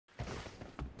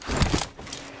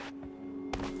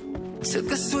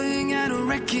Took a swing at a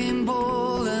wrecking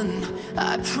ball and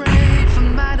I prayed for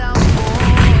my downfall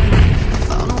and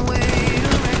found a way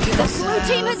to reconcile. The blue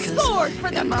team has scored for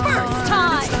the first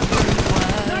time.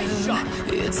 Nice shot.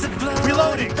 It's a bloody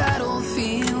Reloading.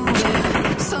 battlefield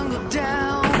where some go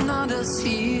down, others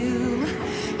heal.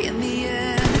 In the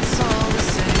end, it's all the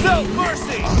same. No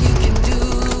mercy. All you can do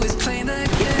is play the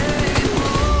game.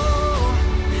 Oh,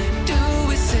 do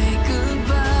we say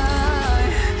goodbye?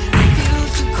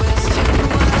 Refuse to question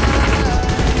why.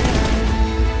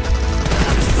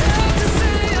 I'm sad to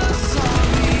say I'm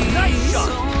sorry. Nice shot.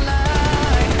 So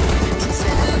lie.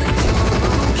 Pretend that you're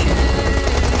okay.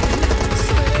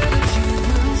 Swear that you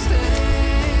will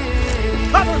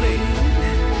stay. Cover me.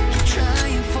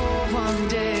 Trying for one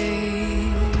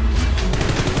day.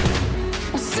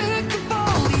 I'm sick of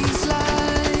all these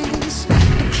lies. I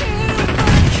care if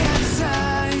I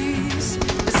capsize.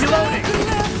 There's Reloading. nothing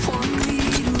left for me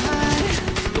to hide.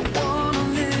 Don't wanna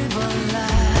live a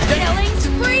lie. Killing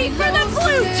spree for the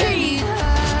blue team.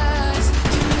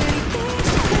 Too many things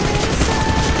to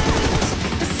criticize.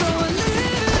 So I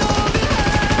leave it all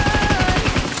behind.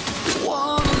 Don't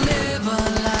wanna live a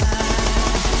lie.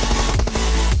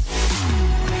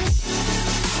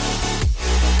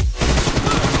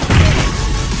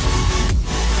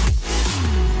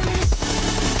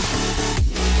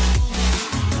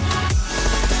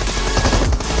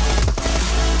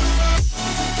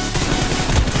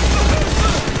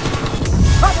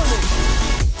 Cover me.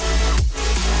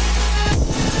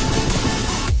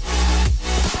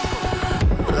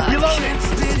 Reloading.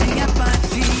 Spitting at my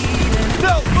feet and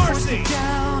No mercy.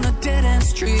 down a dead-end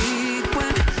street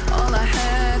when all I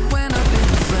had went up in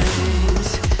flames,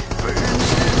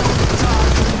 burning all the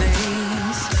dark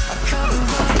remains. I cover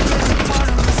up every part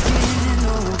of my skin,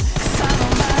 oh, 'cause I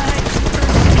don't like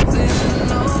burning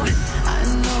low. I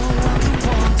know I'm the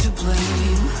one to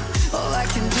blame. All I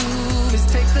can do is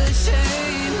take the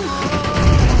shame.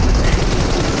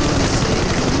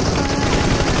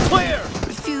 Clear.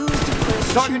 Refuse to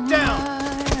question Target down. why.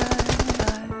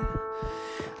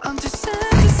 I'm just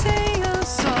sad to say I'm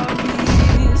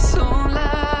sorry. So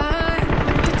lie.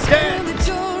 Pretend that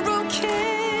you're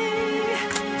okay.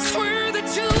 Swear that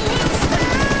you will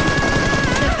stay.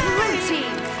 The blue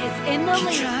team is in the Keep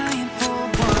lead. trying for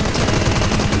one day.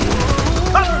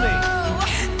 Cover me.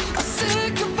 I'm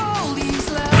sick of all these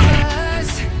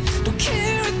lies. Don't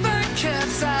care if I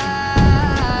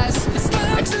capsize. There's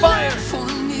nothing Expired. left for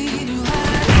me to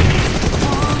hide.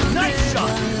 Nice shot.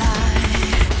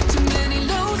 Too many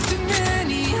lows, too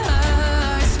many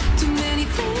highs, too many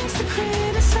things to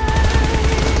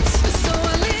criticize. So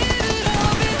I leave it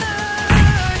all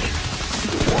behind.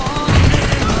 Wanna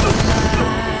live a lie.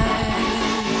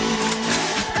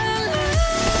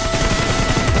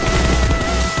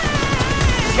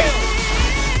 Kill.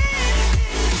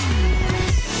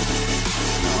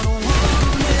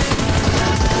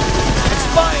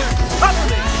 Expired. Cover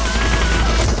me.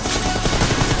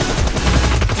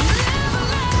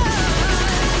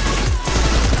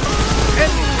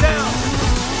 Enemy down.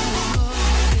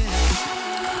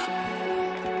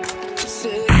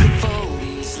 Sick of all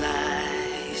these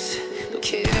lies. Don't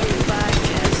care if I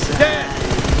capsize.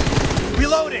 Dead.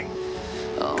 Reloading.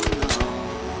 Oh no.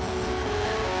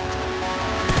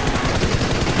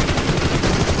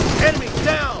 Enemy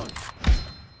down.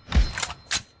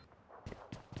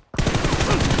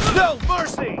 No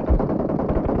mercy.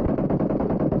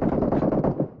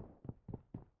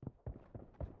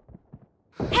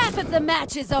 Half of the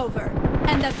match is over,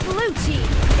 and the blue team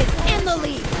is in the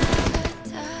lead.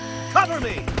 Cover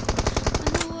me.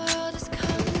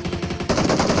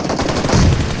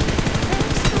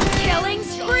 Killing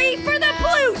spree for the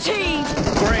blue team.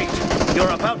 Great. You're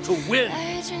about to win.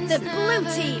 The blue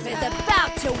team is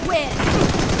about to win.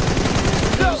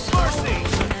 No mercy.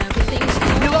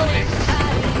 Reloading.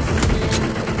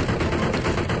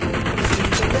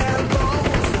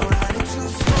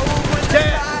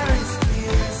 Dead.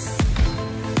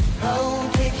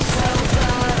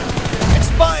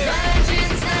 Expired.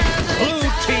 Blue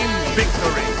team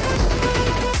victory.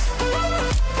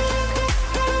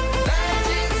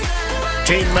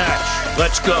 Team match.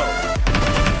 Let's go.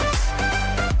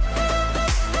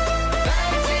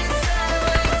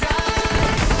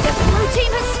 The blue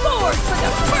team has scored for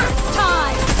the first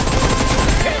time.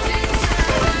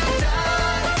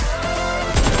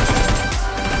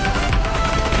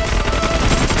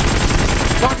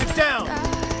 Target down.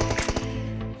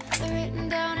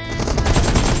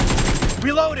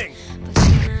 Reloading.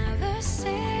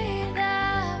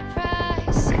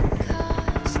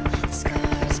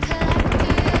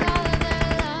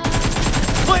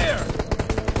 Clear.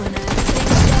 When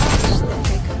everything's lost, they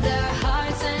pick up their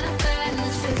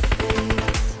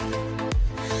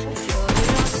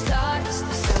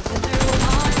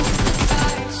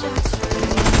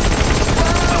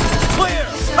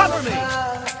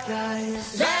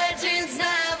Legends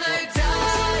never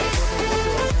die.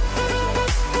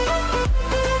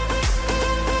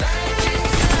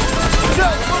 No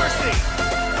mercy!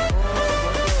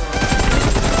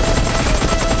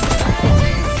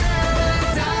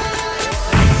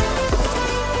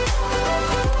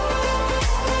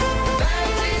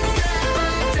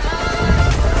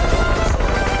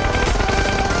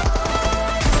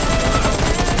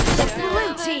 The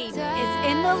blue team is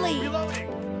in the lead. Reloading!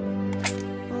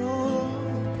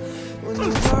 When the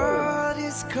world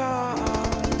is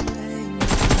calling,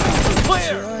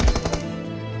 Clear!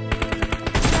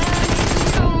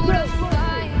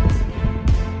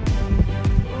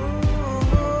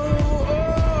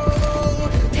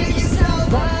 Pick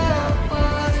yourself up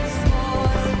once more.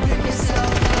 Pick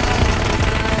yourself up.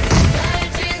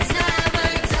 Legends never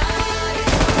die.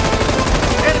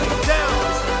 Enemy down!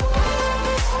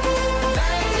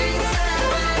 Legends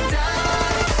never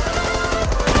die.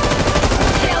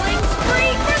 Killing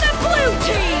spree for the blue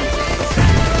team.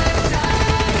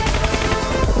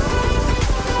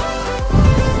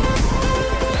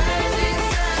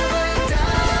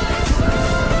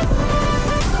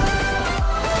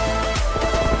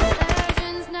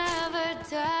 Legends never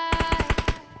die.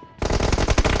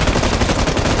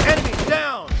 Enemy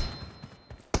down!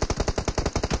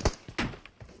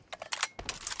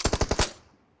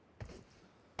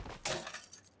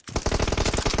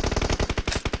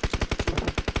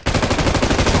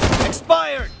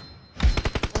 Expired!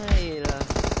 Ay, lah.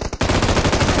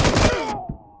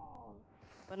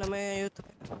 Apa namanya YouTube?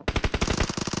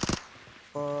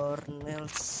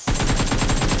 Cornels.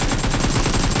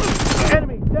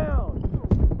 Enemy down!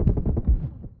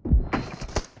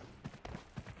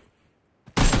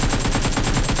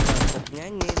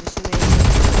 Nyanyi di sini.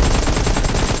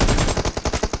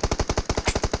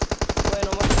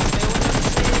 Bueno, nomor 1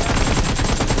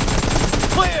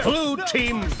 Clear! Blue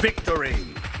team victory!